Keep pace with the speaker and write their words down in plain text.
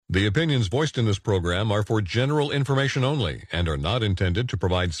The opinions voiced in this program are for general information only and are not intended to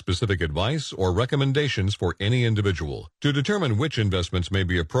provide specific advice or recommendations for any individual. To determine which investments may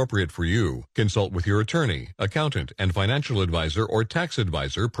be appropriate for you, consult with your attorney, accountant, and financial advisor or tax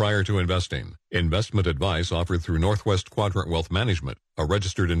advisor prior to investing. Investment advice offered through Northwest Quadrant Wealth Management, a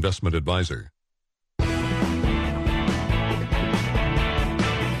registered investment advisor.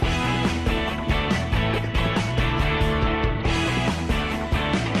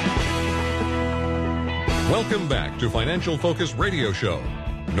 Welcome back to Financial Focus Radio Show.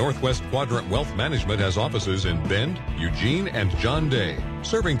 Northwest Quadrant Wealth Management has offices in Bend, Eugene, and John Day,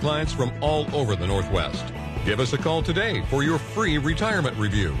 serving clients from all over the Northwest. Give us a call today for your free retirement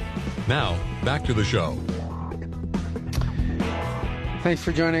review. Now, back to the show. Thanks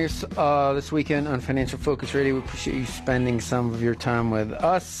for joining us this weekend on Financial Focus Radio. We appreciate you spending some of your time with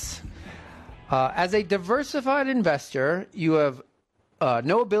us. As a diversified investor, you have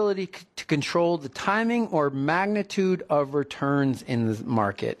no ability to control the timing or magnitude of returns in the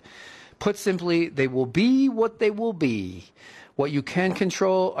market. Put simply, they will be what they will be. What you can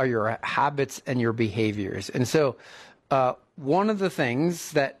control are your habits and your behaviors. And so one of the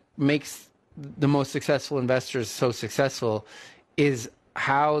things that makes the most successful investors so successful is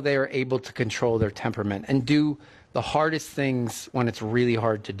how they are able to control their temperament and do the hardest things when it's really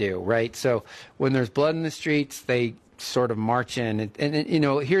hard to do, right? So when there's blood in the streets, they sort of march in. And you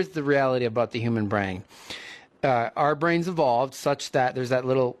know, here's the reality about the human brain. Our brains evolved such that there's that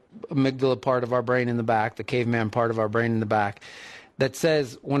little amygdala part of our brain in the back, the caveman part of our brain in the back, that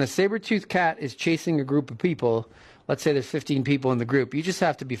says when a saber-toothed cat is chasing a group of people, let's say there's 15 people in the group, you just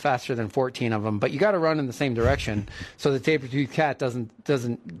have to be faster than 14 of them, but you got to run in the same direction so the saber-toothed cat doesn't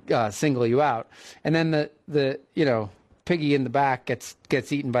single you out. And then the piggy in the back gets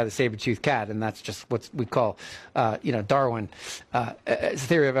eaten by the saber-toothed cat, and that's just what we call, Darwin,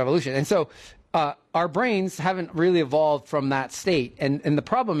 theory of evolution. And so our brains haven't really evolved from that state. And the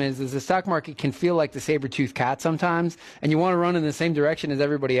problem is the stock market can feel like the saber-toothed cat sometimes, and you want to run in the same direction as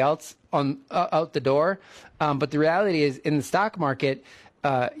everybody else out the door. But the reality is in the stock market,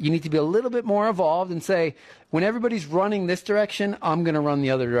 you need to be a little bit more evolved and say, when everybody's running this direction, I'm going to run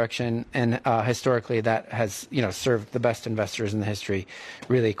the other direction. And historically, that has served the best investors in the history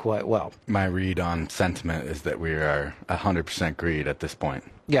really quite well. My read on sentiment is that we are 100% greed at this point.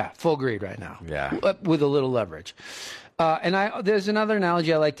 Yeah, full greed right now. Yeah, with a little leverage. And there's another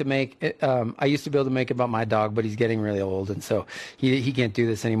analogy I like to make. I used to be able to make it about my dog, but he's getting really old, and so he can't do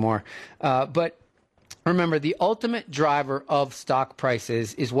this anymore. But remember, the ultimate driver of stock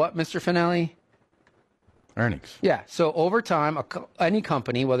prices is what, Mr. Finelli? Earnings. Yeah. So over time, any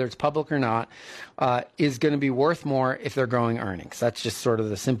company, whether it's public or not, is going to be worth more if they're growing earnings. That's just sort of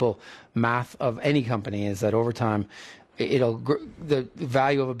the simple math of any company, is that over time, the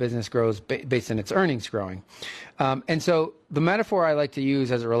value of a business grows based on its earnings growing. And so the metaphor I like to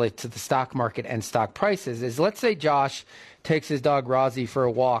use as it relates to the stock market and stock prices is, let's say Josh takes his dog Rozzy for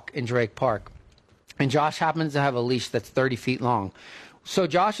a walk in Drake Park. And Josh happens to have a leash that's 30 feet long. So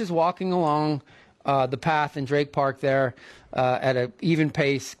Josh is walking along the path in Drake Park there at an even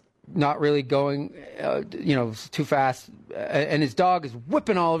pace, not really going too fast. And his dog is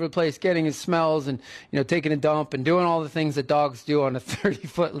whipping all over the place, getting his smells and taking a dump and doing all the things that dogs do on a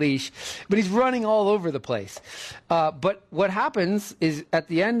 30-foot leash. But he's running all over the place. But what happens is at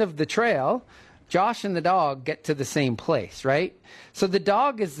the end of the trail, Josh and the dog get to the same place, right? So the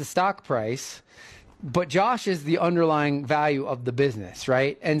dog is the stock price, but Josh is the underlying value of the business,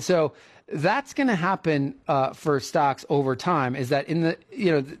 right? And so that's going to happen for stocks over time, is that in the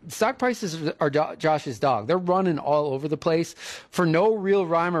stock prices are Josh's dog. They're running all over the place for no real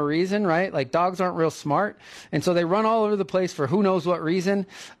rhyme or reason, right? Like, dogs aren't real smart. And so they run all over the place for who knows what reason.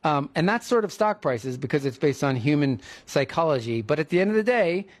 And that's sort of stock prices because it's based on human psychology. But at the end of the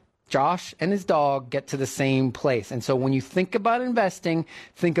day, Josh and his dog get to the same place. And so when you think about investing,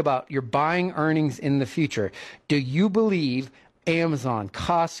 think about your buying earnings in the future. Do you believe Amazon,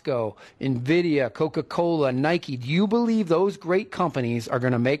 Costco, Nvidia, Coca-Cola, Nike, do you believe those great companies are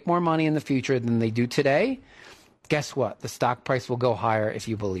going to make more money in the future than they do today? Guess what? The stock price will go higher if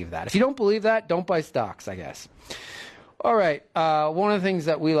you believe that. If you don't believe that, don't buy stocks, I guess. All right. One of the things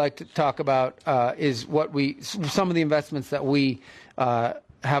that we like to talk about is some of the investments that we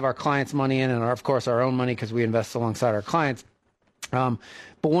have our clients' money in, and of course our own money because we invest alongside our clients.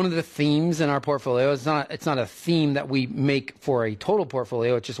 But one of the themes in our portfolio, it's not a theme that we make for a total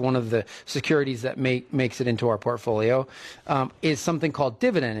portfolio. It's just one of the securities that makes it into our portfolio, is something called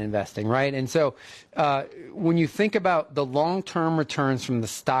dividend investing, right? And so when you think about the long-term returns from the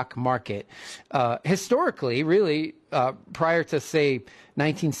stock market, historically, really, prior to, say,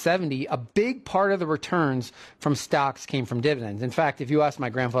 1970, a big part of the returns from stocks came from dividends. In fact, if you ask my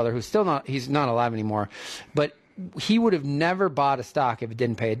grandfather, he's not alive anymore, but he would have never bought a stock if it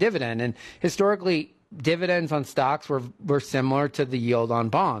didn't pay a dividend. And historically, dividends on stocks were similar to the yield on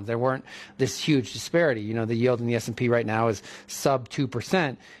bonds. There weren't this huge disparity. You know, the yield in the S&P right now is sub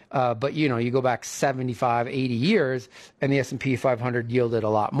 2%. But, you know, you go back 75, 80 years, and the S&P 500 yielded a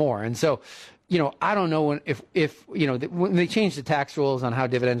lot more. And so, you know, I don't know if you know, when they changed the tax rules on how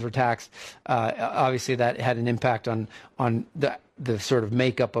dividends were taxed, obviously that had an impact on the sort of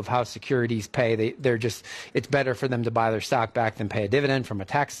makeup of how securities pay. It's better for them to buy their stock back than pay a dividend from a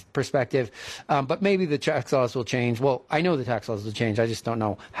tax perspective. But maybe the tax laws will change. Well, I know the tax laws will change. I just don't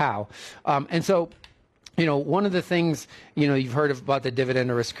know how. And so, you know, one of the things, you know, you've heard about the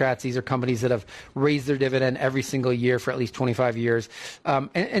dividend aristocrats. These are companies that have raised their dividend every single year for at least 25 years.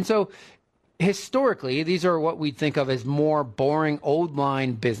 And so, historically, these are what we'd think of as more boring old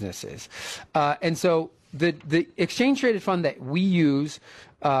line businesses. And so the exchange traded fund that we use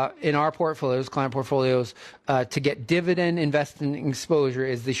in our portfolios, client portfolios, to get dividend investing exposure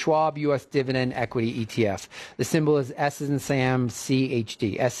is the Schwab U.S. Dividend Equity ETF. The symbol is S as in Sam,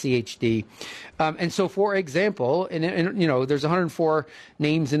 CHD, SCHD. And so, for example, and you know, there's 104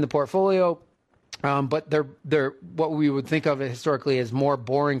 names in the portfolio. But they're what we would think of historically as more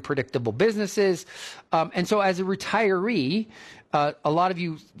boring, predictable businesses. And so as a retiree, a lot of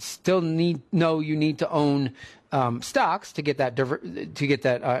you still need to own stocks to get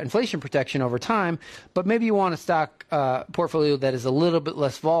that inflation protection over time. But maybe you want a stock portfolio that is a little bit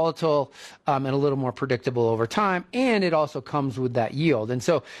less volatile and a little more predictable over time, and it also comes with that yield. And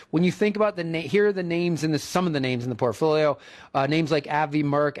so when you think about here are the names some of the names in the portfolio, names like AbbVie,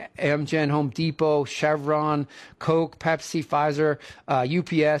 Merck, Amgen, Home Depot, Chevron, Coke, Pepsi, Pfizer,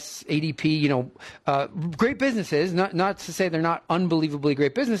 UPS, ADP. You know, great businesses. Not to say they're not unbelievably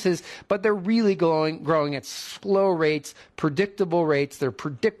great businesses, but they're really growing at slow rates, predictable rates. They're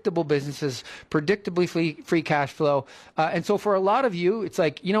predictable businesses, predictably free cash flow. And so for a lot of you, it's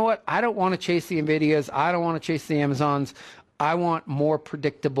like, you know what? I don't want to chase the NVIDIAs. I don't want to chase the Amazons. I want more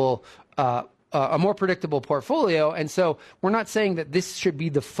predictable, a more predictable portfolio. And so we're not saying that this should be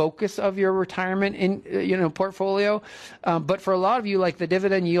the focus of your retirement portfolio. But for a lot of you, like the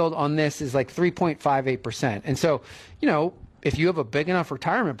dividend yield on this is like 3.58%. And so, you know, if you have a big enough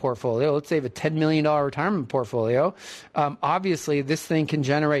retirement portfolio, let's say you have a $10 million retirement portfolio, obviously this thing can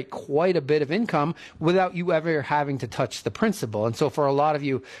generate quite a bit of income without you ever having to touch the principal. And so for a lot of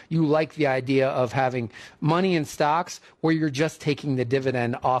you, you like the idea of having money in stocks where you're just taking the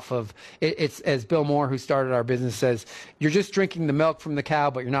dividend off of it. It's, as Bill Moore, who started our business, says, you're just drinking the milk from the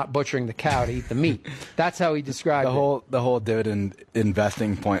cow, but you're not butchering the cow to eat the meat. That's how he described the whole dividend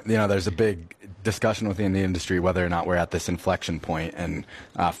investing point. You know, there's a big discussion within the industry whether or not we're at this inflection point, and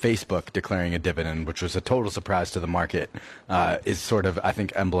Facebook declaring a dividend, which was a total surprise to the market, is sort of, I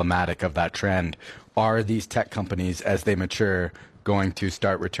think, emblematic of that trend. Are these tech companies, as they mature, going to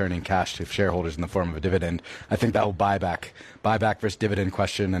start returning cash to shareholders in the form of a dividend? I think that will buyback versus dividend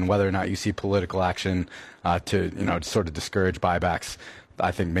question, and whether or not you see political action to sort of discourage buybacks,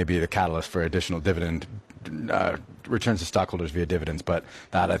 I think maybe the catalyst for additional dividend returns to stockholders via dividends. But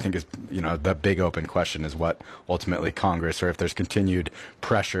that, I think, is, you know, the big open question is what ultimately Congress, or if there's continued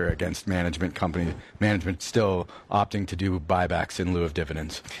pressure against management still opting to do buybacks in lieu of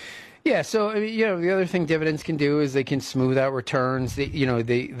dividends. Yeah, so you know, the other thing dividends can do is they can smooth out returns. If you're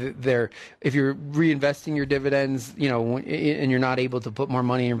reinvesting your dividends, you know, and you're not able to put more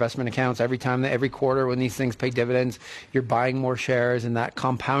money in investment accounts every quarter when these things pay dividends, you're buying more shares, and that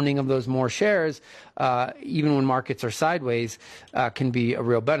compounding of those more shares, even when markets are sideways, can be a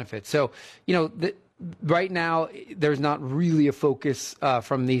real benefit. So, you know, right now, there's not really a focus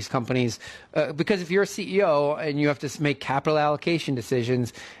from these companies because if you're a CEO and you have to make capital allocation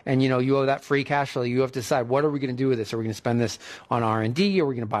decisions, and you know you owe that free cash flow, you have to decide, what are we going to do with this? Are we going to spend this on R&D? Are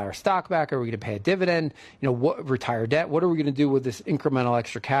we going to buy our stock back? Are we going to pay a dividend? You know, retire debt? What are we going to do with this incremental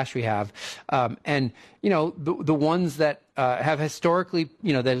extra cash we have? And you know, the ones that have historically,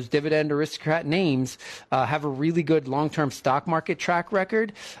 those dividend aristocrat names have a really good long-term stock market track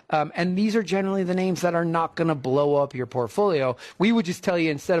record. And these are generally the names that are not going to blow up your portfolio. We would just tell you,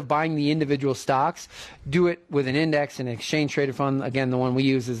 instead of buying the individual stocks, do it with an index and an exchange-traded fund. Again, the one we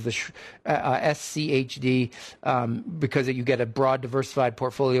use is the SCHD, because you get a broad, diversified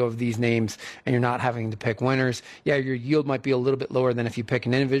portfolio of these names, and you're not having to pick winners. Yeah, your yield might be a little bit lower than if you pick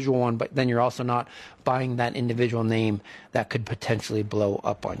an individual one, but then you're also not buying that individual name that could potentially blow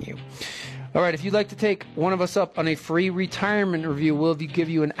up on you. All right, if you'd like to take one of us up on a free retirement review, we'll give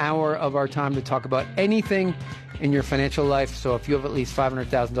you an hour of our time to talk about anything in your financial life. So if you have at least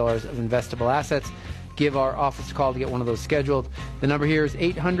 $500,000 of investable assets, give our office a call to get one of those scheduled. The number here is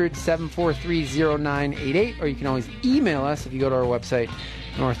 800-743-0988, or you can always email us if you go to our website,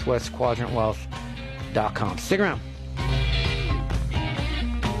 northwestquadrantwealth.com. Stick around.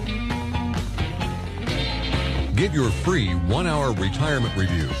 Get your free 1-hour retirement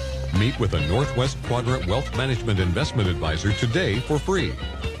review. Meet with a Northwest Quadrant Wealth Management Investment Advisor today for free.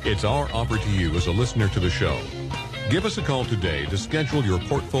 It's our offer to you as a listener to the show. Give us a call today to schedule your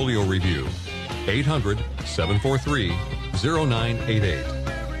portfolio review.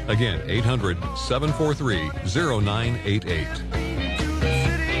 800-743-0988. Again, 800-743-0988.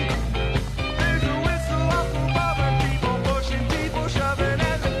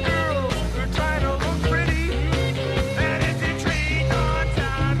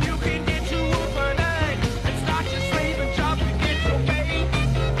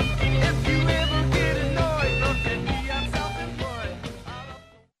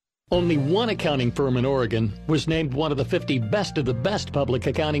 Only one accounting firm in Oregon was named one of the 50 best of the best public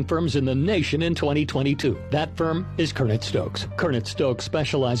accounting firms in the nation in 2022. That firm is Kernet Stokes. Kernet Stokes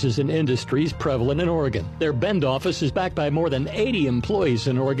specializes in industries prevalent in Oregon. Their Bend office is backed by more than 80 employees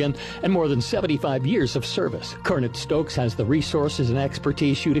in Oregon and more than 75 years of service. Kernet Stokes has the resources and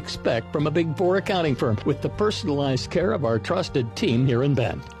expertise you'd expect from a Big Four accounting firm, with the personalized care of our trusted team here in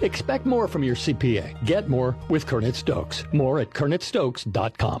Bend. Expect more from your CPA. Get more with Kernet Stokes. More at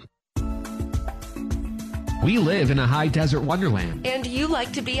KernetStokes.com. We live in a high desert wonderland. And you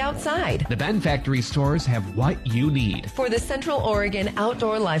like to be outside. The Bend Factory stores have what you need for the Central Oregon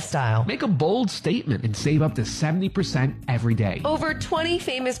outdoor lifestyle. Make a bold statement and save up to 70% every day. Over 20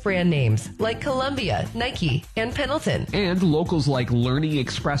 famous brand names like Columbia, Nike, and Pendleton. And locals like Learning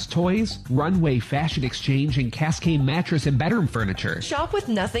Express Toys, Runway Fashion Exchange, and Cascade Mattress and Bedroom Furniture. Shop with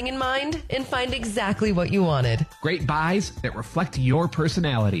nothing in mind and find exactly what you wanted. Great buys that reflect your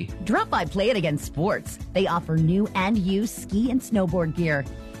personality. Drop by Play It Again Sports. They offer new and used ski and snowboard gear.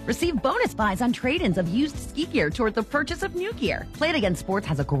 Receive bonus buys on trade-ins of used ski gear toward the purchase of new gear. Play It Again Sports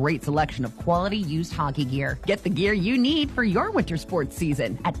has a great selection of quality used hockey gear. Get the gear you need for your winter sports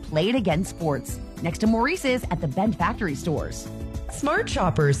season at Play It Again Sports, next to Maurice's at the Bend Factory stores. Smart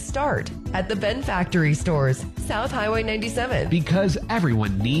shoppers start at the Bend Factory stores, South Highway 97. Because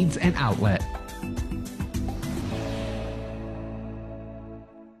everyone needs an outlet.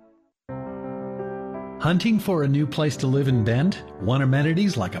 Hunting for a new place to live in Bend? Want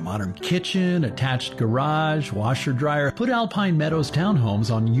amenities like a modern kitchen, attached garage, washer dryer? Put Alpine Meadows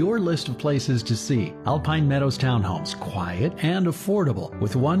Townhomes on your list of places to see. Alpine Meadows Townhomes, quiet and affordable.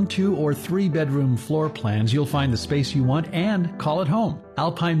 With 1, 2, or 3 bedroom floor plans, you'll find the space you want and call it home.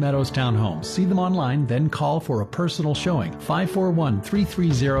 Alpine Meadows Townhomes. See them online, then call for a personal showing.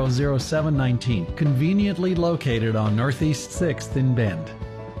 541-330-0719. Conveniently located on Northeast 6th in Bend.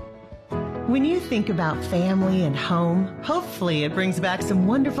 When you think about family and home, hopefully it brings back some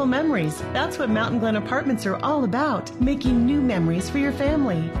wonderful memories. That's what Mountain Glen Apartments are all about, making new memories for your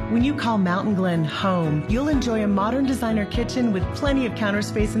family. When you call Mountain Glen home, you'll enjoy a modern designer kitchen with plenty of counter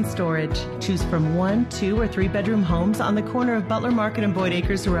space and storage. Choose from 1, 2, or 3 bedroom homes on the corner of Butler Market and Boyd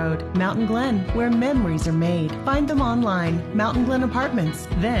Acres Road. Mountain Glen, where memories are made. Find them online, Mountain Glen Apartments.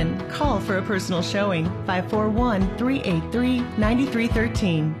 Then call for a personal showing,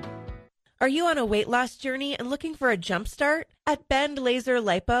 541-383-9313. Are you on a weight loss journey and looking for a jump start? At Bend Laser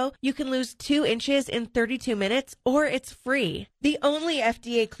Lipo, you can lose 2 inches in 32 minutes, or it's free. The only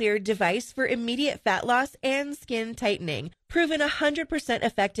FDA-cleared device for immediate fat loss and skin tightening. Proven 100%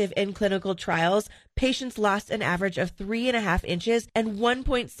 effective in clinical trials, patients lost an average of 3.5 inches and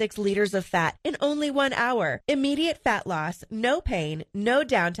 1.6 liters of fat in only 1 hour. Immediate fat loss, no pain, no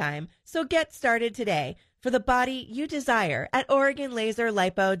downtime. So get started today for the body you desire at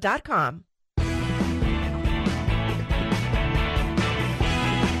OregonLaserLipo.com.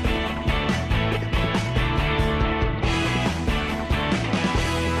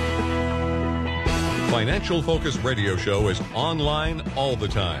 Financial Focus Radio Show is online all the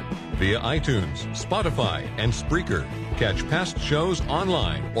time. via iTunes, Spotify, and Spreaker. Catch past shows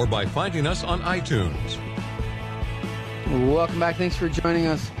online or by finding us on iTunes. Welcome back. Thanks for joining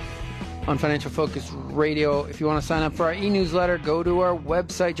us on Financial Focus Radio. If you want to sign up for our e-newsletter, go to our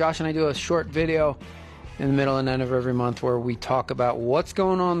website. Josh and I do a short video in the middle and end of every month where we talk about what's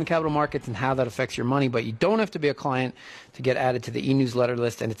going on in the capital markets and how that affects your money. But you don't have to be a client to get added to the e-newsletter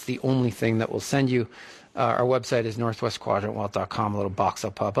list, and it's the only thing that will send you. Our website is northwestquadrantwealth.com. A little box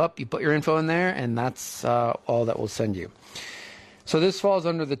will pop up. You put your info in there, and that's all that will send you. So this falls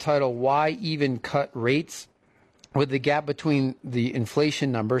under the title, Why Even Cut Rates? With the gap between the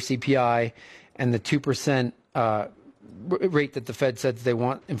inflation number, CPI, and the 2% rate that the Fed says they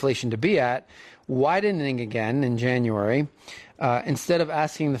want inflation to be at, widening again in January. Instead of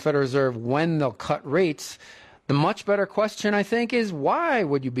asking the Federal Reserve when they'll cut rates, the much better question, I think, is why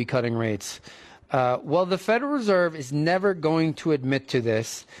would you be cutting rates? Well, the Federal Reserve is never going to admit to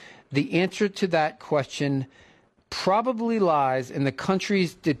this. The answer to that question probably lies in the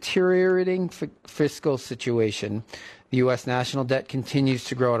country's deteriorating fiscal situation. The U.S. national debt continues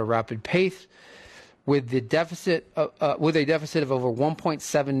to grow at a rapid pace, with a deficit of over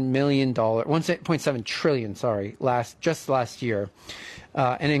 $1.7 trillion, last year.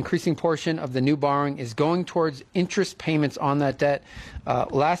 An increasing portion of the new borrowing is going towards interest payments on that debt.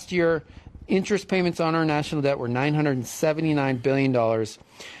 Last year, interest payments on our national debt were $979 billion.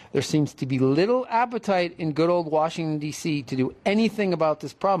 There seems to be little appetite in good old Washington, D.C. to do anything about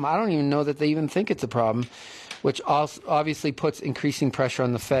this problem. I don't even know that they even think it's a problem, which also obviously puts increasing pressure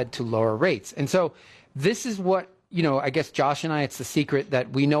on the Fed to lower rates. And so this is what, I guess Josh and I, it's the secret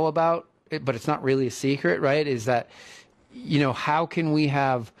that we know about, but it's not really a secret, right? Is that, how can we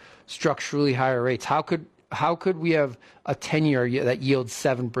have structurally higher rates? How could we have a 10-year that yields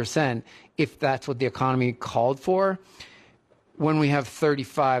 7% if that's what the economy called for, when we have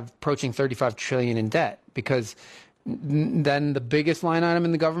approaching 35 trillion in debt? Because then the biggest line item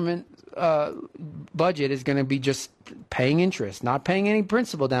in the government budget is going to be just paying interest, not paying any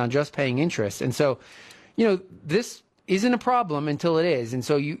principal down, just paying interest. And so, this isn't a problem until it is. And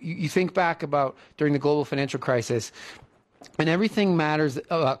so you think back about during the global financial crisis, and everything matters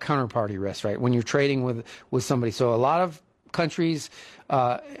about counterparty risk, right? When you're trading with somebody. So a lot of countries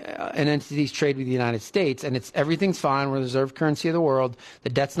and entities trade with the United States, and everything's fine. We're the reserve currency of the world. The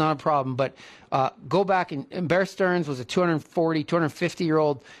debt's not a problem. But go back, and Bear Stearns was a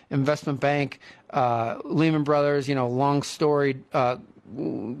 250-year-old investment bank. Lehman Brothers, long storied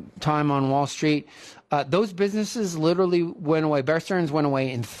time on Wall Street. Those businesses literally went away. Bear Stearns went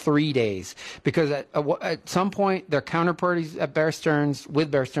away in 3 days because at some point their counterparties at Bear Stearns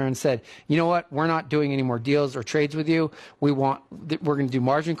said, you know what, we're not doing any more deals or trades with you. We're going to do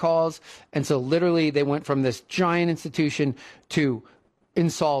margin calls. And so literally they went from this giant institution to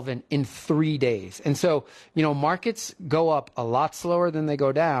insolvent in 3 days. And so, markets go up a lot slower than they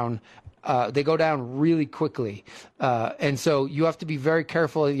go down. They go down really quickly. And so you have to be very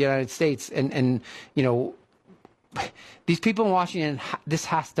careful in the United States. And these people in Washington, this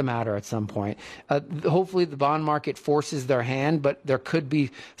has to matter at some point. Hopefully the bond market forces their hand, but there could be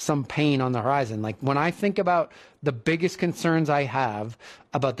some pain on the horizon. Like when I think about the biggest concerns I have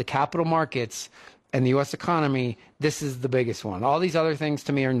about the capital markets and the U.S. economy, this is the biggest one. All these other things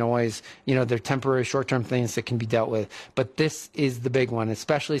to me are noise. They're temporary, short-term things that can be dealt with. But this is the big one,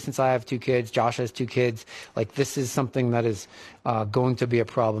 especially since I have 2 kids. Josh has 2 kids. Like this is something that is going to be a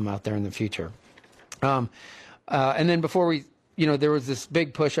problem out there in the future. And then before we, there was this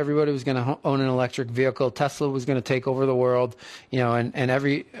big push. Everybody was going to own an electric vehicle. Tesla was going to take over the world, and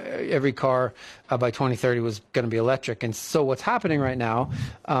every car by 2030 was going to be electric. And so what's happening right now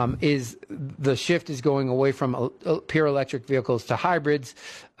is the shift is going away from pure electric vehicles to hybrids.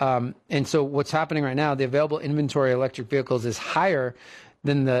 And so what's happening right now, the available inventory of electric vehicles is higher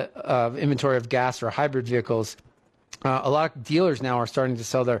than the inventory of gas or hybrid vehicles. A lot of dealers now are starting to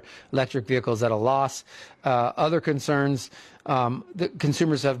sell their electric vehicles at a loss. Other concerns, the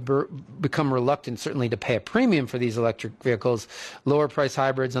consumers have become reluctant, certainly, to pay a premium for these electric vehicles. Lower price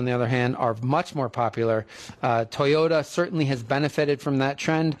hybrids, on the other hand, are much more popular. Toyota certainly has benefited from that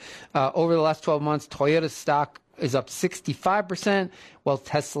trend. Over the last 12 months, Toyota's stock is up 65%, while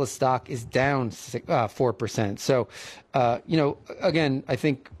Tesla stock is down 4%. So, again, I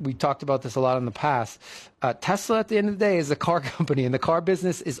think we talked about this a lot in the past. Tesla, at the end of the day, is a car company, and the car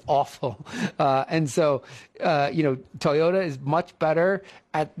business is awful. And so, Toyota is much better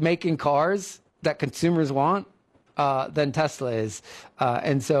at making cars that consumers want than Tesla is.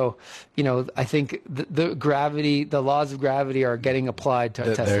 And so, I think the laws of gravity are getting applied to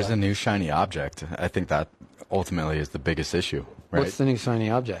Tesla. There's a new shiny object. I think that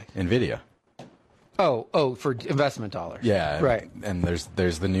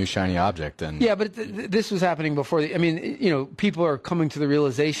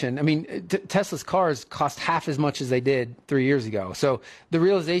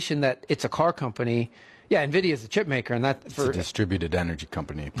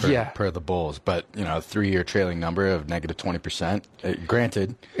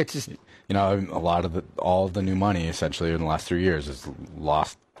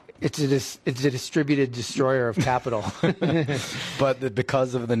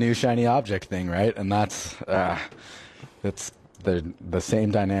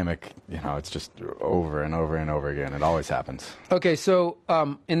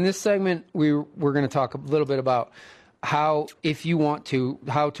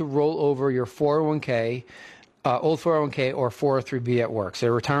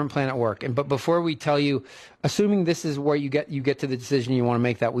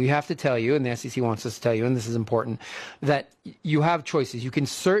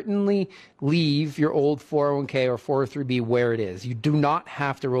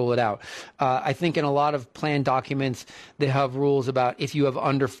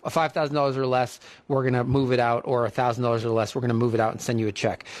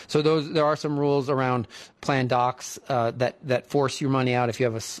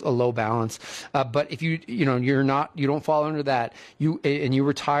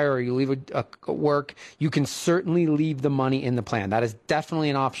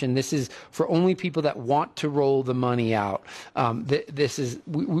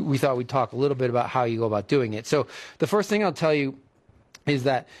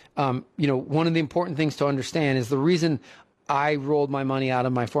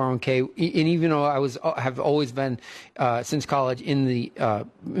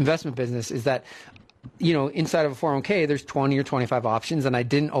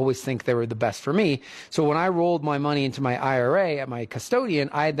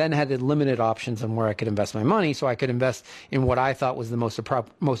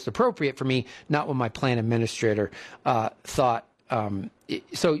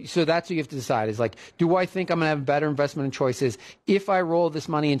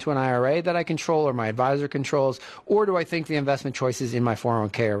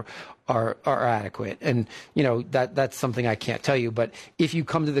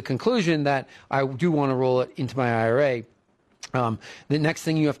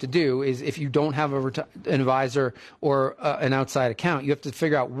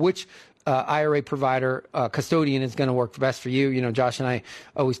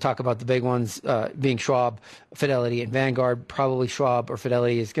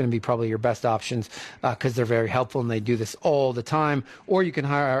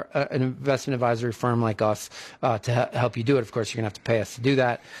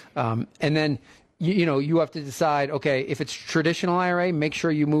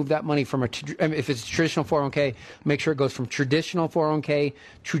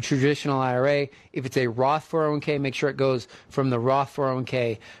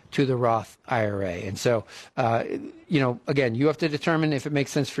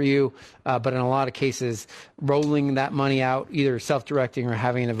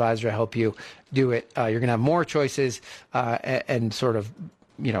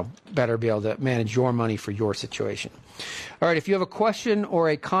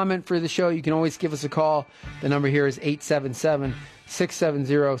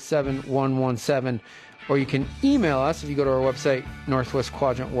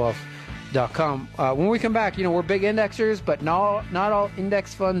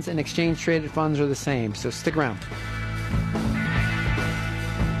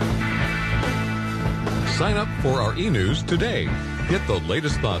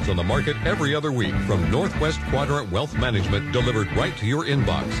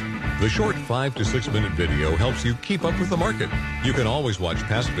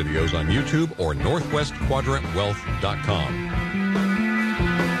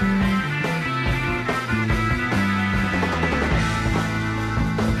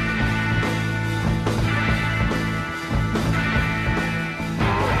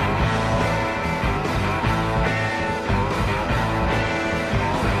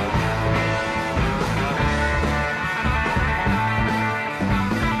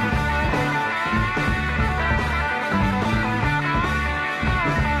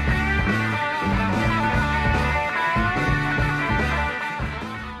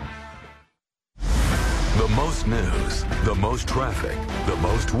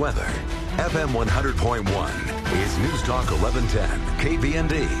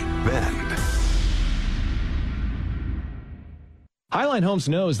Highline Homes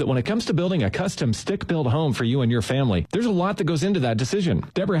knows that when it comes to building a custom stick-built home for you and your family, there's a lot that goes into that decision.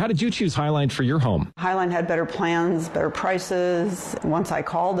 Deborah, how did you choose Highline for your home? Highline had better plans, better prices. Once I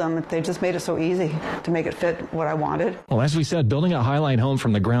called them, they just made it so easy to make it fit what I wanted. Well, as we said, building a Highline home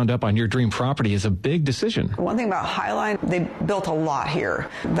from the ground up on your dream property is a big decision. One thing about Highline, they built a lot here.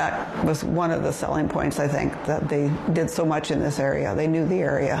 That was one of the selling points, I think, that they did so much in this area. They knew the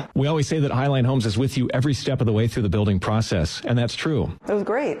area. We always say that Highline Homes is with you every step of the way through the building process, and that's true. It was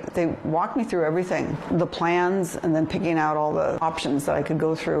great. They walked me through everything, the plans, and then picking out all the options that I could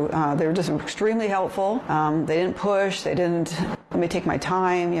go through. They were just extremely helpful. They didn't push. They didn't let me take my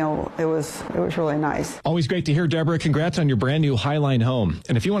time. It was really nice. Always great to hear, Deborah. Congrats on your brand new Highline home.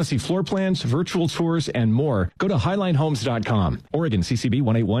 And if you want to see floor plans, virtual tours, and more, go to HighlineHomes.com. Oregon CCB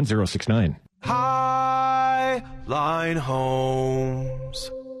 181069. Highline Homes.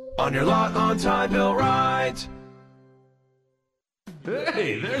 On your lot, on time, built right.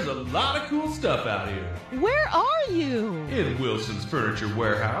 Hey, there's a lot of cool stuff out here. Where are you? In Wilson's Furniture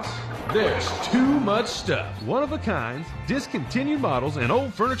Warehouse. There's too much stuff. One-of-a-kinds, discontinued models, and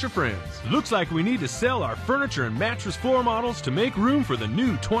old furniture friends. Looks like we need to sell our furniture and mattress floor models to make room for the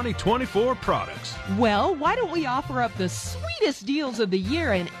new 2024 products. Well, why don't we offer up the sweetest deals of the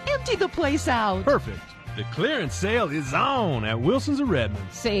year and empty the place out? Perfect. The clearance sale is on at Wilson's of Redmond.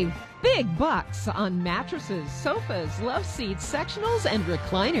 Save big bucks on mattresses, sofas, love seats, sectionals, and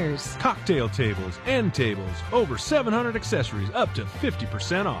recliners. Cocktail tables, end tables, over 700 accessories, up to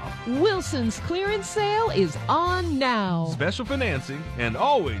 50% off. Wilson's clearance sale is on now. Special financing and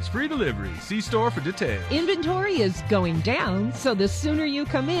always free delivery. See store for details. Inventory is going down, so the sooner you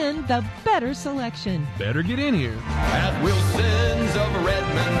come in, the better selection. Better get in here. At Wilson's of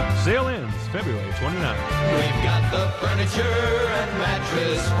Redmond. Sale ends February 29th. We've got the furniture and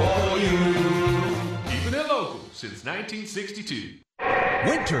mattress for you. Keeping it local since 1962.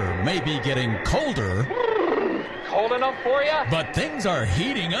 Winter may be getting colder. Cold enough for you? But things are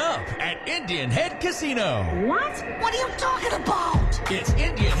heating up at Indian Head Casino. What? What are you talking about? It's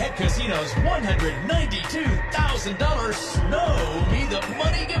Indian Head Casino's $192,000 Snow Me the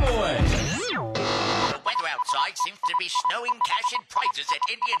Money giveaway. The weather outside seems to be snowing cash and prizes at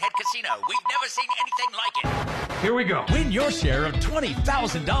Indian Head Casino. We've never seen anything like it. Here we go. Win your share of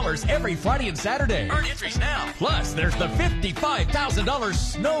 $20,000 every Friday and Saturday. Earn entries now. Plus, there's the $55,000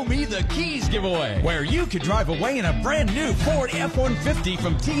 Snow Me the Keys giveaway, where you could drive away in a brand new Ford F-150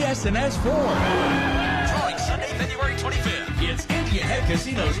 from TS&S Ford. Drawing Sunday, February 25th. It's Indian Head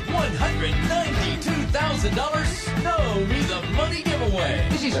Casino's $192,000 Snow Me the Money giveaway.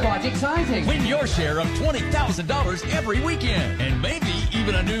 This is quite exciting. Win your share of $20,000 every weekend, and maybe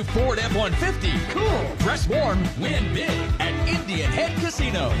even a new Ford F-150. Cool. Dress warm, win big at Indian Head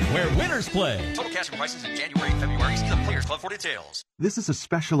Casino, where winners play. Total cash and prices in January and February. See the Players Club for details. This is a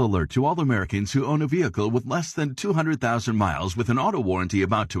special alert to all Americans who own a vehicle with less than 200,000 miles with an auto warranty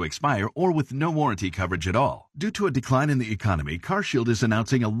about to expire or with no warranty coverage at all. Due to a decline in the economy, CarShield is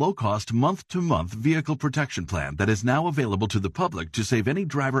announcing a low-cost month-to-month vehicle protection plan that is now available to the public to save any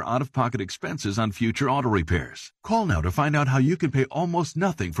driver out-of-pocket expenses on future auto repairs. Call now to find out how you can pay almost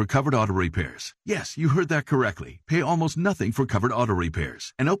nothing for covered auto repairs. Yes, you heard that correctly. Pay almost nothing for covered auto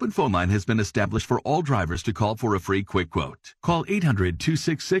repairs. An open phone line has been established for all drivers to call for a free quick quote. Call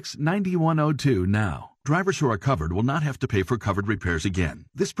 800-266-9102 now. Drivers who are covered will not have to pay for covered repairs again.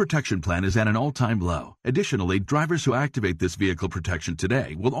 This protection plan is at an all-time low. Additionally, drivers who activate this vehicle protection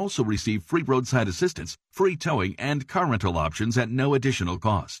today will also receive free roadside assistance, free towing, and car rental options at no additional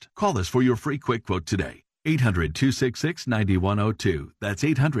cost. Call us for your free quick quote today. 800-266-9102. That's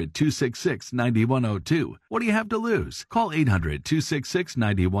 800-266-9102. What do you have to lose? Call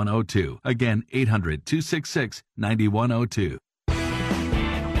 800-266-9102. Again, 800-266-9102.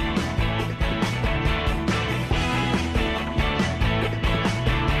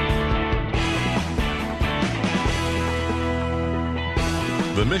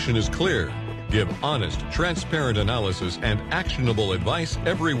 The mission is clear. Give honest, transparent analysis and actionable advice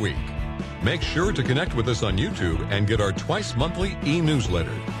every week. Make sure to connect with us on YouTube and get our twice-monthly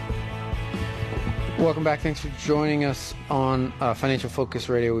e-newsletter. Welcome back. Thanks for joining us on Financial Focus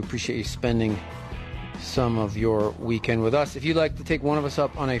Radio. We appreciate you spending some of your weekend with us. If you'd like to take one of us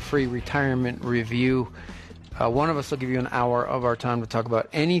up on a free retirement review, one of us will give you an hour of our time to talk about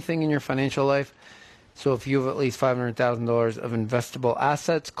anything in your financial life. So if you have at least $500,000 of investable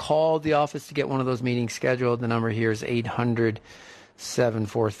assets, call the office to get one of those meetings scheduled. The number here is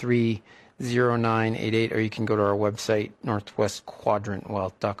 800-743-0988, or you can go to our website,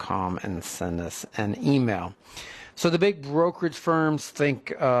 northwestquadrantwealth.com, and send us an email. So the big brokerage firms,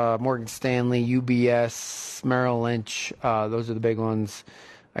 think Morgan Stanley, UBS, Merrill Lynch. Those are the big ones.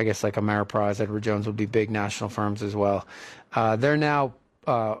 I guess like Ameriprise, Edward Jones would be big national firms as well. They're now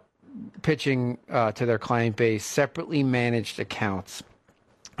pitching to their client base separately managed accounts.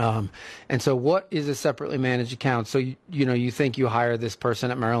 And so what is a separately managed account? So, you think you hire this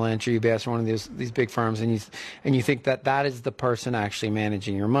person at Merrill Lynch or UBS or one of these big firms, and you think that is the person actually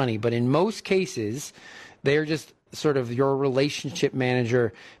managing your money. But in most cases, they are just sort of your relationship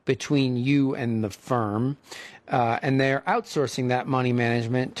manager between you and the firm. And they're outsourcing that money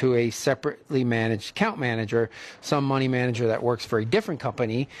management to a separately managed account manager, some money manager that works for a different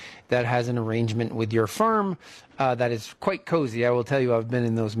company that has an arrangement with your firm that is quite cozy. I will tell you, I've been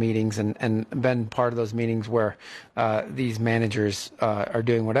in those meetings and been part of those meetings where these managers are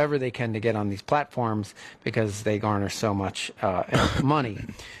doing whatever they can to get on these platforms because they garner so much money.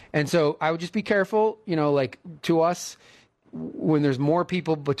 And so I would just be careful, like to us, when there's more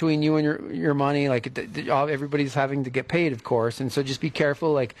people between you and your money, like everybody's having to get paid, of course. And so just be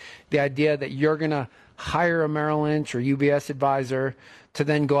careful, like the idea that you're going to hire a Merrill Lynch or UBS advisor to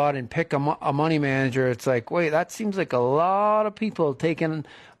then go out and pick a money manager. It's like, wait, that seems like a lot of people taken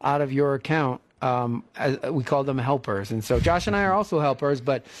out of your account. As we call them helpers. And so Josh and I are also helpers,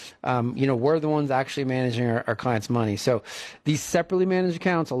 but, we're the ones actually managing our clients' money. So these separately managed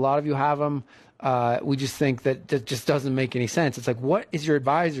accounts, a lot of you have them. We just think that just doesn't make any sense. It's like, what is your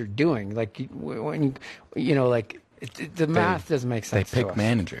advisor doing? Like when the math doesn't make sense. They pick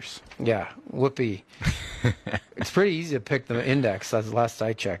managers. Yeah, whoopee. It's pretty easy to pick the index. That's the last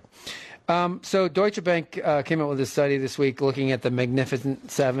I checked. So Deutsche Bank came out with a study this week looking at the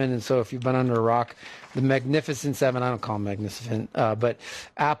Magnificent Seven. And so if you've been under a rock, the Magnificent Seven, I don't call them magnificent, but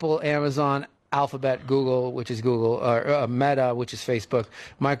Apple, Amazon, Alphabet, Google, which is Google, Meta, which is Facebook,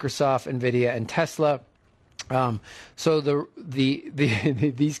 Microsoft, NVIDIA, and Tesla. So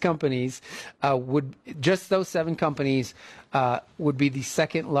these companies would, just those 7 companies would be the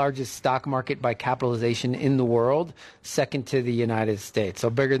second largest stock market by capitalization in the world, second to the United States. So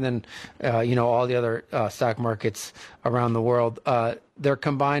bigger than all the other stock markets around the world. Their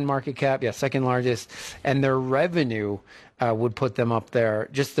combined market cap, second largest, and their revenue would put them up there.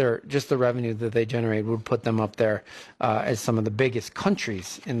 Just the revenue that they generate would put them up there as some of the biggest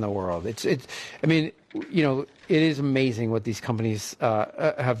countries in the world. It is amazing what these companies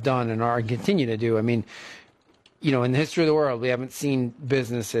have done and are and continue to do. in the history of the world, we haven't seen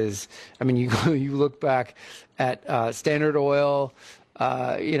businesses. You look back at Standard Oil,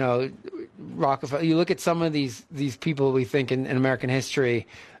 Rockefeller. You look at some of these people we think in American history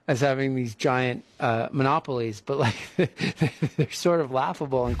as having these giant monopolies, but they're sort of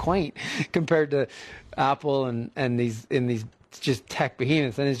laughable and quaint compared to Apple and these just tech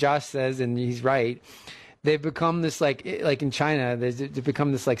behemoths. And as Josh says, and he's right, they've become this like in China, they've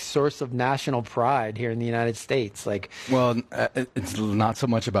become this source of national pride here in the United States. It's not so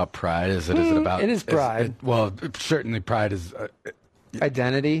much about pride as it is about. It is pride. Certainly pride is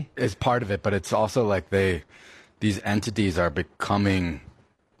identity is part of it, but it's also these entities are becoming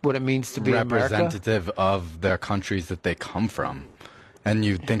what it means to be representative America? Of their countries that they come from. And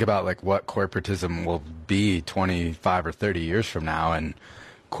you think about what corporatism will be 25 or 30 years from now, and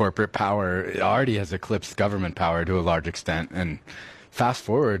corporate power already has eclipsed government power to a large extent. And fast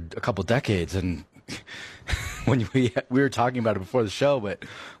forward a couple decades, and when we were talking about it before the show, but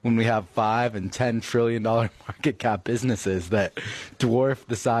when we have $5 and $10 trillion market cap businesses that dwarf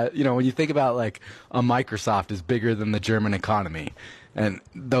the size, when you think about a Microsoft is bigger than the German economy, and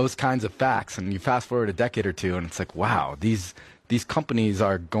those kinds of facts, and you fast forward a decade or two, and it's wow, these companies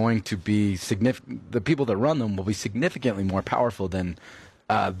are going to be significant. The people that run them will be significantly more powerful than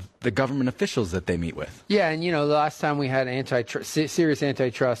the government officials that they meet with. Yeah, and the last time we had serious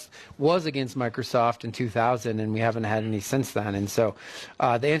antitrust was against Microsoft in 2000, and we haven't had any since then. And so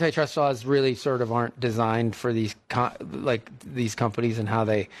the antitrust laws really sort of aren't designed for these companies and how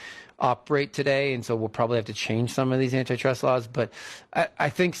they operate today, and so we'll probably have to change some of these antitrust laws. But I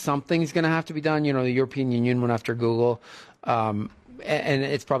think something's going to have to be done. The European Union went after Google, and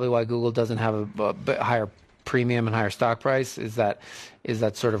it's probably why Google doesn't have a bit higher premium and higher stock price. Is that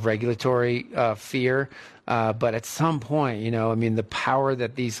sort of regulatory fear? But at some point, the power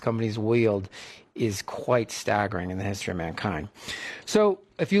that these companies wield is quite staggering in the history of mankind. So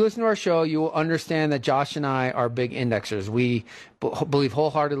if you listen to our show, you will understand that Josh and I are big indexers. We believe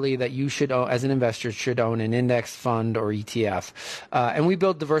wholeheartedly that you should, as an investor, should own an index fund or ETF. And we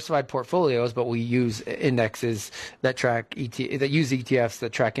build diversified portfolios, but we use indexes that use ETFs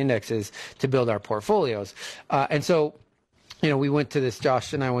that track indexes to build our portfolios. And so, we went to this,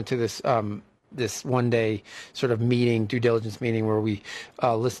 Josh and I went to this this one-day sort of meeting, due diligence meeting, where we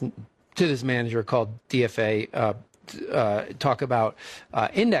listened to this manager called DFA talk about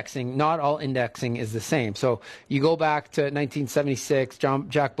indexing. Not all indexing is the same. So you go back to 1976,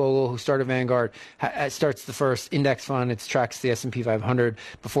 Jack Bogle, who started Vanguard, starts the first index fund. It tracks the S&P 500.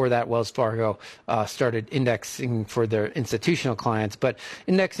 Before that, Wells Fargo started indexing for their institutional clients. But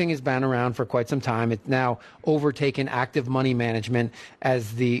indexing has been around for quite some time. It's now overtaken active money management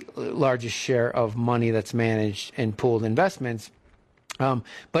as the largest share of money that's managed in pooled investments.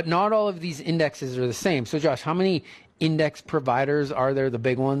 But not all of these indexes are the same. So, Josh, how many index providers are there, the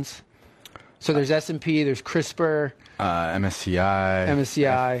big ones? So there's S&P, there's CRISPR,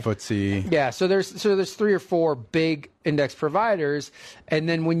 MSCI, FTSE. Yeah, so there's 3 or 4 big index providers, and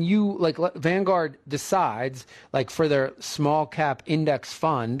then when you Vanguard decides, like for their small cap index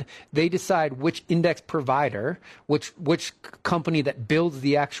fund, they decide which index provider, which company that builds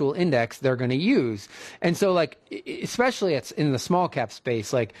the actual index they're going to use. And so especially it's in the small cap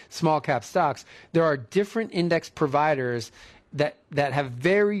space, like small cap stocks, there are different index providers that have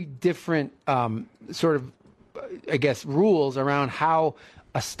very different sort of, I guess, rules around how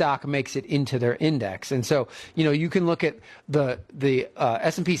a stock makes it into their index. And so, you can look at the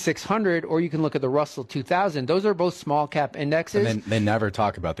S&P 600, or you can look at the Russell 2000. Those are both small cap indexes. And they never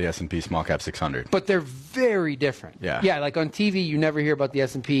talk about the S&P small cap 600. But they're very different. Yeah, like on TV, you never hear about the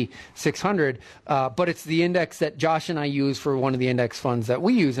S&P 600, but it's the index that Josh and I use for one of the index funds that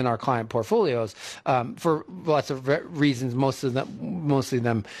we use in our client portfolios for lots of reasons, mostly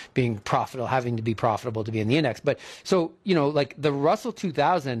them being profitable, having to be profitable to be in the index. But so, like the Russell 2000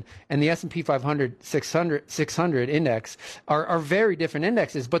 and the S&P 500 600 index are very different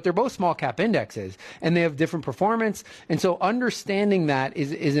indexes, but they're both small cap indexes, and they have different performance. And so understanding that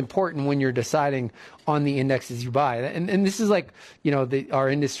is important when you're deciding on the indexes you buy. And this is our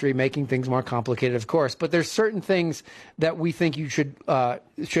industry making things more complicated, of course, but there's certain things that we think you should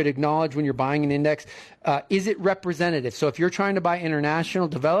acknowledge when you're buying an index. Is it representative? So if you're trying to buy international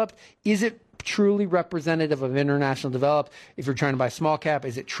developed, is it truly representative of international developed? If you're trying to buy small cap,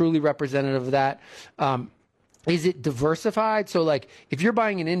 is it truly representative of that? Is it diversified? So if you're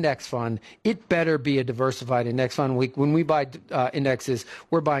buying an index fund, it better be a diversified index fund. When we buy indexes,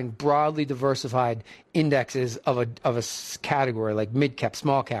 we're buying broadly diversified indexes of a category, like mid cap,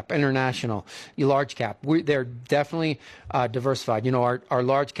 small cap, international, large cap. They're definitely diversified. Our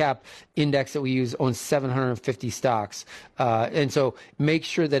large cap index that we use owns 750 stocks. And so make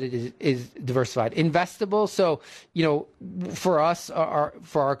sure that it is diversified. Investable. So, for us,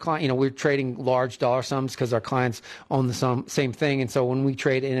 for our client, we're trading large dollar sums because our clients own the same thing. And so when we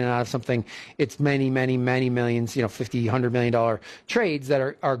trade in and out of something, it's many, many, many millions, $50, $100 million trades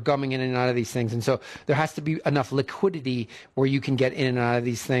that are coming in and out of these things. And so there has to be enough liquidity where you can get in and out of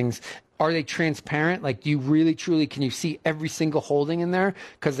these things. Are they transparent? Do you really, truly, can you see every single holding in there?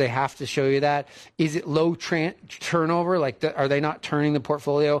 Because they have to show you that. Is it low turnover? Are they not turning the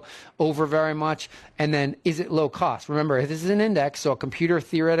portfolio over very much? And then is it low cost? Remember, this is an index, so a computer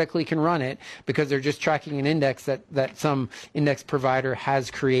theoretically can run it because they're just tracking an index that some index provider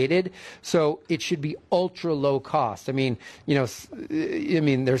has created. So it should be ultra low cost. I mean,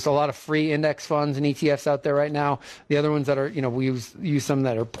 there's a lot of free index funds and ETFs out there right now. The other ones that are, we use some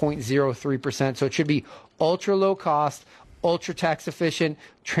that are 0.03%. So it should be ultra low cost, ultra tax efficient,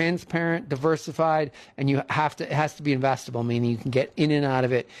 transparent, diversified, and it has to be investable, meaning you can get in and out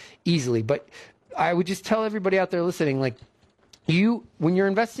of it easily. But I would just tell everybody out there listening, when you're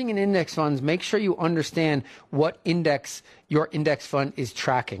investing in index funds, make sure you understand what index your index fund is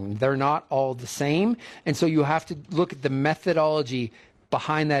tracking. They're not all the same, and so you have to look at the methodology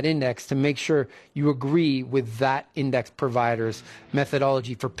behind that index to make sure you agree with that index provider's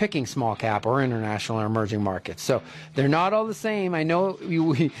methodology for picking small cap or international or emerging markets. So they're not all the same. I know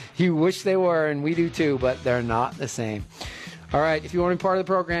you wish they were, and we do too, but they're not the same. All right, if you want to be part of the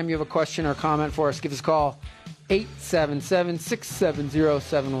program, you have a question or comment for us, give us a call,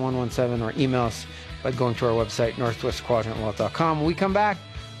 877-670-7117, or email us by going to our website, northwestquadrantwealth.com. When we come back,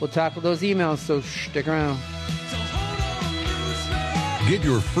 we'll tackle those emails, so stick around. Get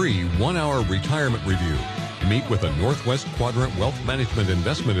your free 1-hour retirement review. Meet with a Northwest Quadrant Wealth Management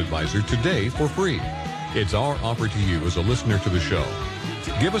Investment Advisor today for free. It's our offer to you as a listener to the show.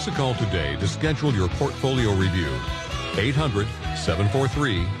 Give us a call today to schedule your portfolio review.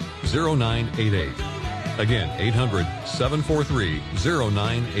 800-743-0988. Again,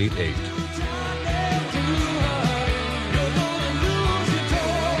 800-743-0988.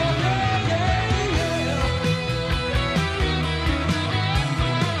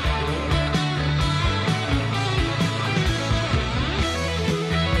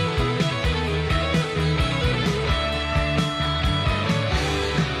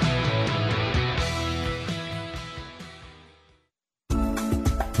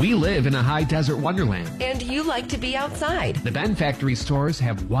 We live in a high desert wonderland. And you like to be outside. The Ben Factory stores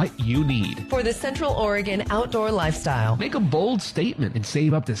have what you need for the Central Oregon outdoor lifestyle. Make a bold statement and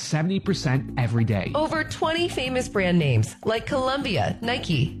save up to 70% every day. Over 20 famous brand names like Columbia,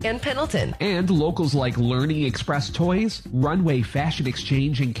 Nike, and Pendleton. And locals like Learning Express Toys, Runway Fashion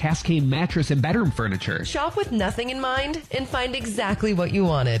Exchange, and Cascade Mattress and Bedroom Furniture. Shop with nothing in mind and find exactly what you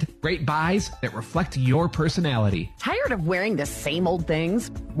wanted. Great buys that reflect your personality. Tired of wearing the same old things?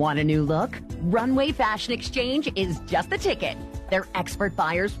 Want a new look? Runway Fashion Exchange is just the ticket. Their expert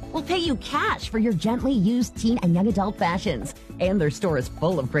buyers will pay you cash for your gently used teen and young adult fashions. And their store is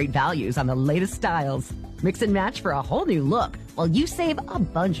full of great values on the latest styles. Mix and match for a whole new look while you save a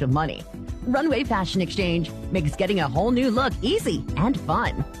bunch of money. Runway Fashion Exchange makes getting a whole new look easy and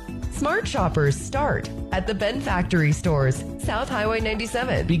fun. Smart shoppers start at the Ben Factory stores, South Highway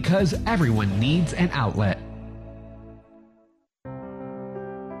 97. Because everyone needs an outlet.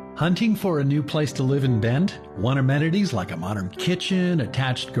 Hunting for a new place to live in Bend? Want amenities like a modern kitchen,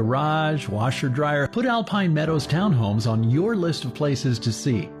 attached garage, washer dryer? Put Alpine Meadows Townhomes on your list of places to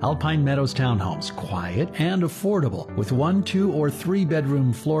see. Alpine Meadows Townhomes, quiet and affordable. With 1, 2, or 3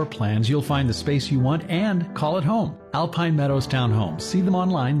 bedroom floor plans, you'll find the space you want and call it home. Alpine Meadows Townhomes. See them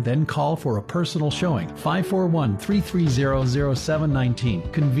online, then call for a personal showing.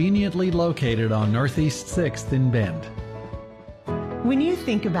 541-330-0719. Conveniently located on Northeast 6th in Bend. When you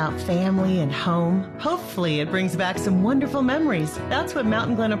think about family and home, hopefully it brings back some wonderful memories. That's what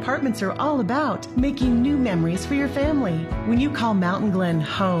Mountain Glen Apartments are all about, making new memories for your family. When you call Mountain Glen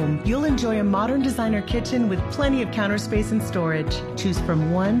home, you'll enjoy a modern designer kitchen with plenty of counter space and storage. Choose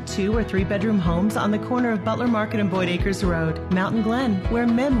from 1, 2, or 3 bedroom homes on the corner of Butler Market and Boyd Acres Road. Mountain Glen, where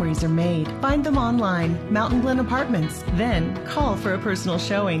memories are made. Find them online, Mountain Glen Apartments. Then call for a personal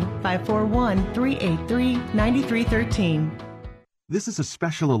showing, 541-383-9313. This is a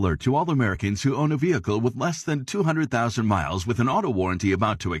special alert to all Americans who own a vehicle with less than 200,000 miles with an auto warranty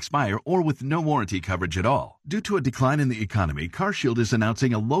about to expire or with no warranty coverage at all. Due to a decline in the economy, CarShield is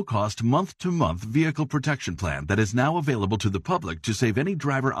announcing a low-cost month-to-month vehicle protection plan that is now available to the public to save any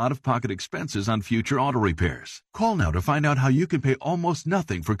driver out-of-pocket expenses on future auto repairs. Call now to find out how you can pay almost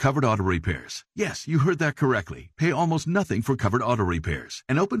nothing for covered auto repairs. Yes, you heard that correctly. Pay almost nothing for covered auto repairs.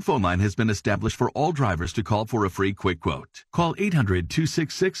 An open phone line has been established for all drivers to call for a free quick quote. Call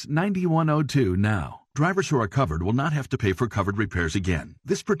 800-266-9102 now. Drivers who are covered will not have to pay for covered repairs again.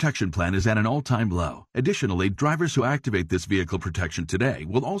 This protection plan is at an all-time low. Additionally, drivers who activate this vehicle protection today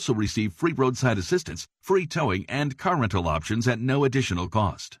will also receive free roadside assistance, free towing, and car rental options at no additional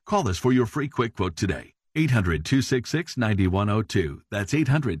cost. Call us for your free quick quote today. 800-266-9102. That's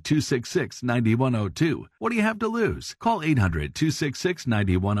 800-266-9102. What do you have to lose? Call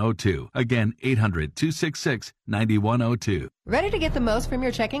 800-266-9102. Again, 800-266-9102. Ready to get the most from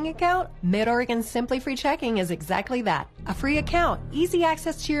your checking account? Mid-Oregon Simply Free Checking is exactly that. A free account, easy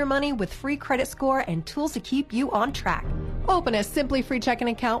access to your money with free credit score and tools to keep you on track. Open a Simply Free Checking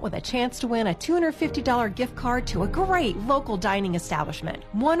account with a chance to win a $250 gift card to a great local dining establishment.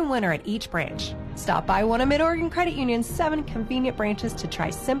 One winner at each branch. Stop by one of Mid-Oregon Credit Union's 7 convenient branches to try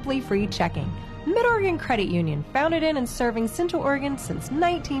Simply Free Checking. Mid-Oregon Credit Union, founded in and serving Central Oregon since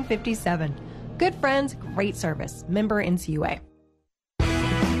 1957. Good friends, great service. Member NCUA.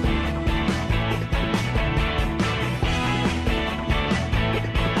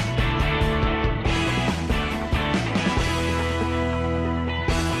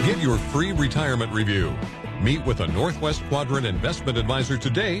 Get your free retirement review. Meet with a Northwest Quadrant investment advisor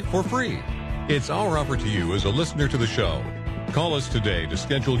today for free. It's our offer to you as a listener to the show. Call us today to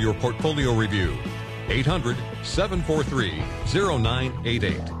schedule your portfolio review.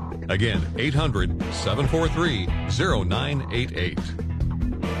 800-743-0988. Again,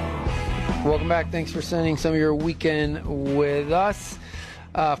 800-743-0988. Welcome back. Thanks for spending some of your weekend with us.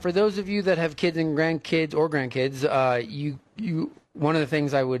 For those of you that have kids and grandkids, one of the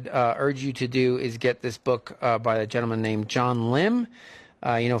things I would urge you to do is get this book by a gentleman named John Lim.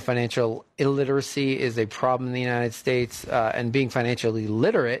 Financial illiteracy is a problem in the United States, and being financially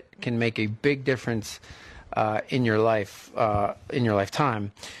literate can make a big difference in your life, in your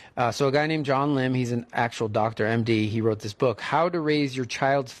lifetime. So a guy named John Lim, he's an actual doctor, MD, he wrote this book, How to Raise Your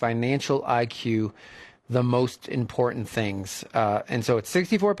Child's Financial IQ, The Most Important Things. And so it's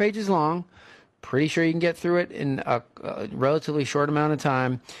 64 pages long. Pretty sure you can get through it in a relatively short amount of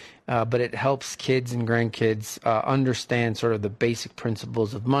time, but it helps kids and grandkids understand sort of the basic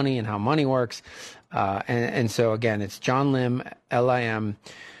principles of money and how money works. And so, again, it's John Lim, Lim,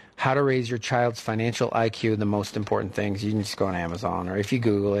 how to raise your child's financial IQ, the most important things. You can just go on Amazon, or if you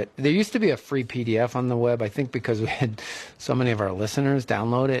Google it. There used to be a free PDF on the web. I think because we had so many of our listeners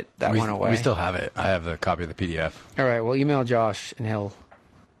download it, that went away. We still have it. I have the copy of the PDF. All right. Well, email Josh, and he'll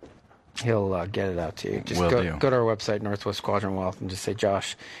get it out to you. Just go to our website, Northwest Quadrant Wealth, and just say,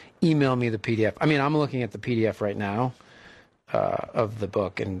 Josh, email me the PDF. I mean, I'm looking at the PDF right now of the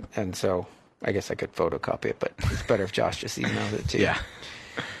book, and so I guess I could photocopy it, but it's better if Josh just emails it to you. Yeah.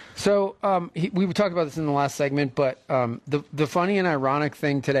 So we talked about this in the last segment, but the funny and ironic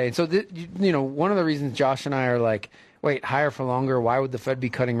thing today. So one of the reasons Josh and I are like, wait, higher for longer? Why would the Fed be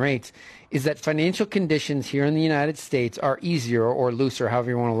cutting rates? Is that financial conditions here in the United States are easier or looser, however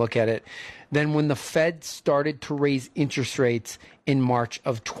you want to look at it, than when the Fed started to raise interest rates in March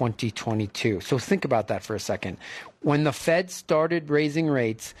of 2022. So think about that for a second. When the Fed started raising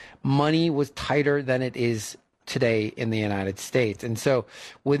rates, money was tighter than it is today in the United States. And so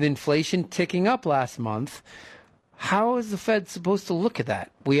with inflation ticking up last month, how is the Fed supposed to look at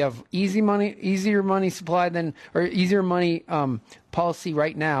that? We have easier money supply easier money policy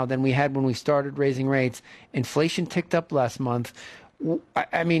right now than we had when we started raising rates. Inflation ticked up last month.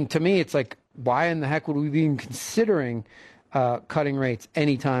 I mean, to me, it's like, why in the heck would we be even considering cutting rates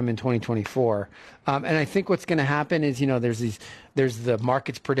anytime in 2024? And I think what's going to happen is, there's the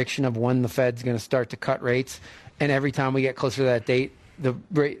market's prediction of when the Fed's going to start to cut rates, and every time we get closer to that date,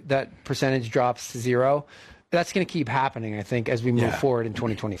 that percentage drops to zero. That's going to keep happening, I think, as we move forward in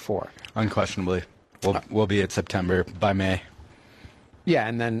 2024. Unquestionably, we'll be at September by May. Yeah,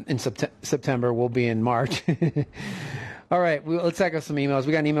 and then in September we'll be in March. All right, let's check out some emails.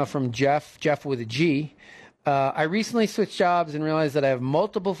 We got an email from Jeff with a G. I recently switched jobs and realized that I have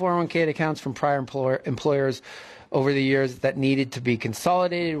multiple 401k accounts from prior employers over the years that needed to be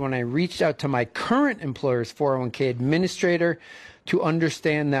consolidated. When I reached out to my current employer's 401k administrator to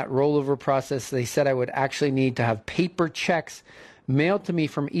understand that rollover process, they said I would actually need to have paper checks mailed to me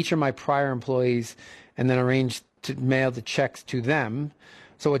from each of my prior employees and then arrange to mail the checks to them.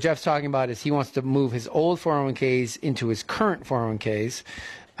 So what Jeff's talking about is he wants to move his old 401ks into his current 401ks.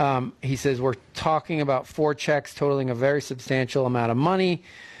 He says we're talking about 4 checks totaling a very substantial amount of money.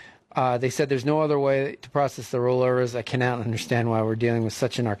 They said there's no other way to process the rollovers. I cannot understand why we're dealing with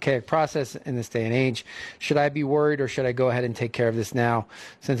such an archaic process in this day and age. Should I be worried, or should I go ahead and take care of this now,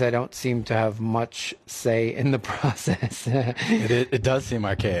 since I don't seem to have much say in the process? It does seem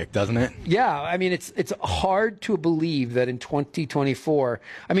archaic, doesn't it? Yeah, I mean, it's hard to believe that in 2024,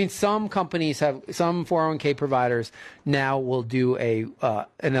 I mean, some companies have, some 401k providers now will do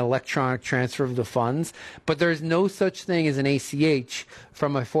an electronic transfer of the funds, but there's no such thing as an ACH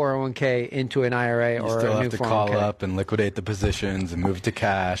from a 401k into an IRA or a new 401k. You still have to call up and liquidate the positions and move it to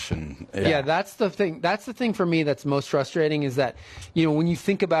cash. And yeah, that's the thing. That's the thing for me that's most frustrating is that, when you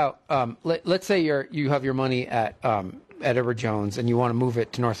think about, let's say you have your money at Edward Jones and you want to move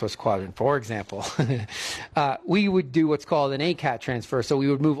it to Northwest Quadrant, for example, we would do what's called an ACAT transfer. So we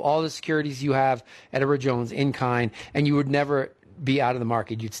would move all the securities you have at Edward Jones in kind, and you would never be out of the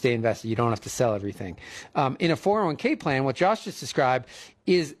market. You'd stay invested. You don't have to sell everything. In a 401k plan, what Josh just described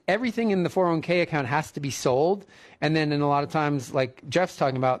is everything in the 401k account has to be sold. And then in a lot of times, like Jeff's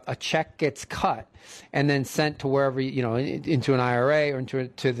talking about, a check gets cut and then sent to wherever, into an IRA or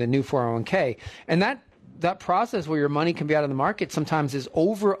into the new 401k. And that process where your money can be out of the market sometimes is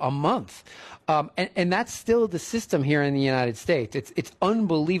over a month. And that's still the system here in the United States. It's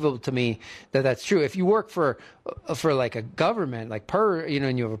unbelievable to me that that's true. If you work for like a government, like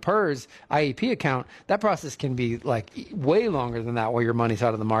and you have a PERS IEP account, that process can be like way longer than that where your money's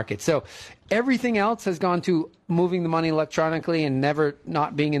out of the market. So everything else has gone to moving the money electronically and never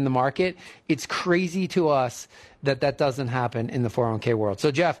not being in the market. It's crazy to us that doesn't happen in the 401k world.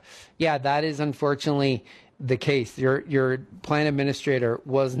 So Jeff, yeah, that is unfortunately the case. Your plan administrator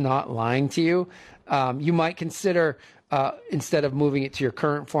was not lying to you. You might consider, instead of moving it to your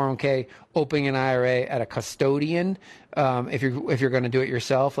current 401k, opening an IRA at a custodian, if you're going to do it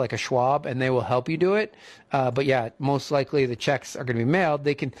yourself, like a Schwab, and they will help you do it. But yeah, most likely the checks are going to be mailed.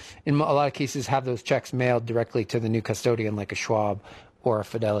 They can, in a lot of cases, have those checks mailed directly to the new custodian, like a Schwab or a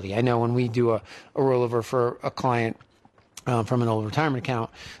Fidelity. I know when we do a rollover for a client, from an old retirement account,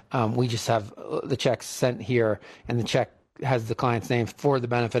 we just have the checks sent here, and the check has the client's name for the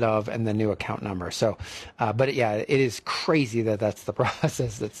benefit of and the new account number. So, but it is crazy that that's the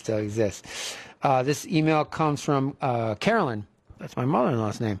process that still exists. This email comes from Carolyn. That's my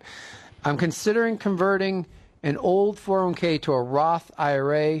mother-in-law's name. I'm considering converting an old 401k to a Roth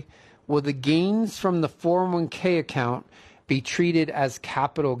IRA. Will the gains from the 401k account be treated as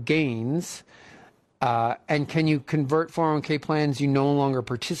capital gains? And can you convert 401k plans you no longer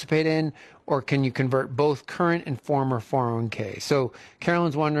participate in, or can you convert both current and former 401k? So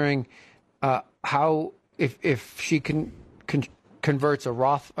Carolyn's wondering how, if she converts a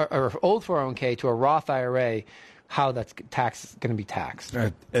Roth or old 401k to a Roth IRA, how that's going to be taxed.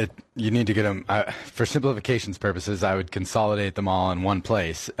 You need to get them, for simplification's purposes, I would consolidate them all in one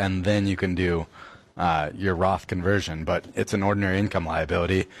place, and then you can do your Roth conversion, but it's an ordinary income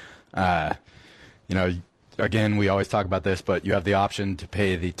liability. Again, we always talk about this, but you have the option to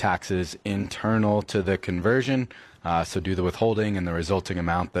pay the taxes internal to the conversion. So do the withholding, and the resulting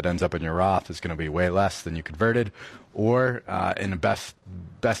amount that ends up in your Roth is going to be way less than you converted. Or in a best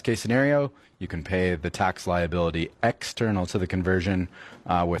case scenario, you can pay the tax liability external to the conversion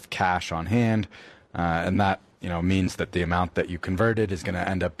with cash on hand, and that means that the amount that you converted is going to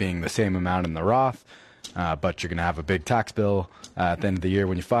end up being the same amount in the Roth. But you're going to have a big tax bill at the end of the year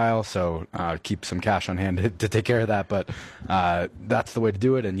when you file, so keep some cash on hand to take care of that. But that's the way to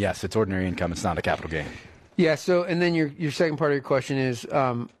do it, and yes, it's ordinary income. It's not a capital gain. Yeah, so, and then your second part of your question is,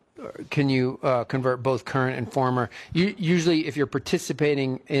 can you convert both current and former? Usually, if you're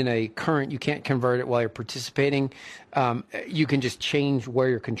participating in a current, you can't convert it while you're participating. You can just change where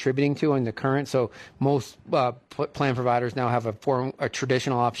you're contributing to in the current. So most plan providers now have a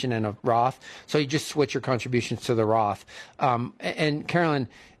traditional option and a Roth. So you just switch your contributions to the Roth. And Carolyn,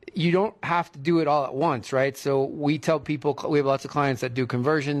 you don't have to do it all at once, right? So we tell people, we have lots of clients that do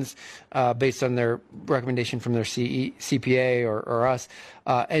conversions based on their recommendation from their CPA or us.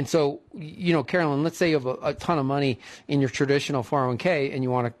 And so, Carolyn, let's say you have a ton of money in your traditional 401k and you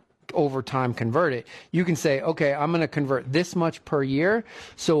want to over time convert it. You can say, okay, I'm going to convert this much per year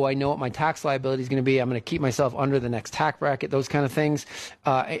so I know what my tax liability is going to be. I'm going to keep myself under the next tax bracket, those kind of things.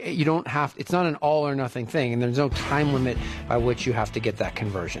 You don't have, it's not an all or nothing thing, and there's no time limit by which you have to get that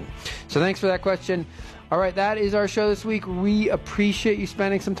conversion. So thanks for that question. All right, that is our show this week. We appreciate you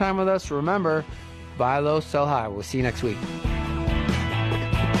spending some time with us. Remember, buy low, sell high. We'll see you next week.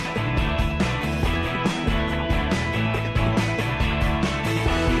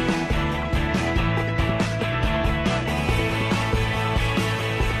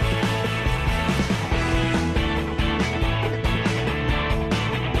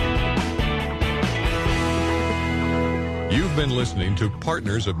 You've been listening to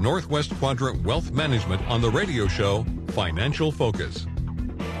Partners of Northwest Quadrant Wealth Management on the radio show Financial Focus.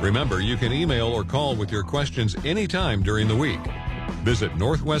 Remember, you can email or call with your questions anytime during the week. Visit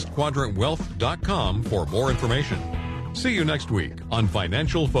northwestquadrantwealth.com for more information. See you next week on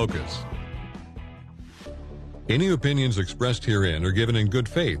Financial Focus. Any opinions expressed herein are given in good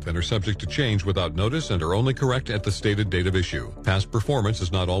faith and are subject to change without notice and are only correct at the stated date of issue. Past performance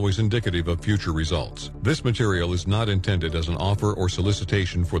is not always indicative of future results. This material is not intended as an offer or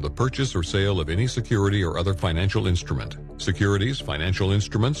solicitation for the purchase or sale of any security or other financial instrument. Securities, financial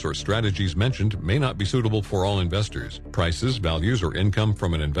instruments, or strategies mentioned may not be suitable for all investors. Prices, values, or income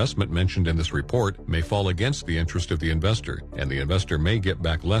from an investment mentioned in this report may fall against the interest of the investor, and the investor may get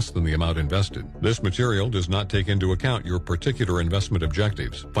back less than the amount invested. This material does not take into account your particular investment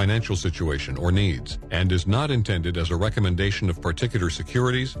objectives, financial situation, or needs, and is not intended as a recommendation of particular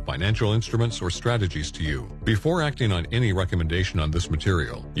securities, financial instruments, or strategies to you. Before acting on any recommendation on this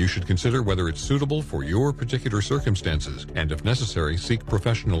material, you should consider whether it's suitable for your particular circumstances, and if necessary, seek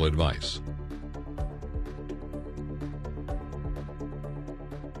professional advice.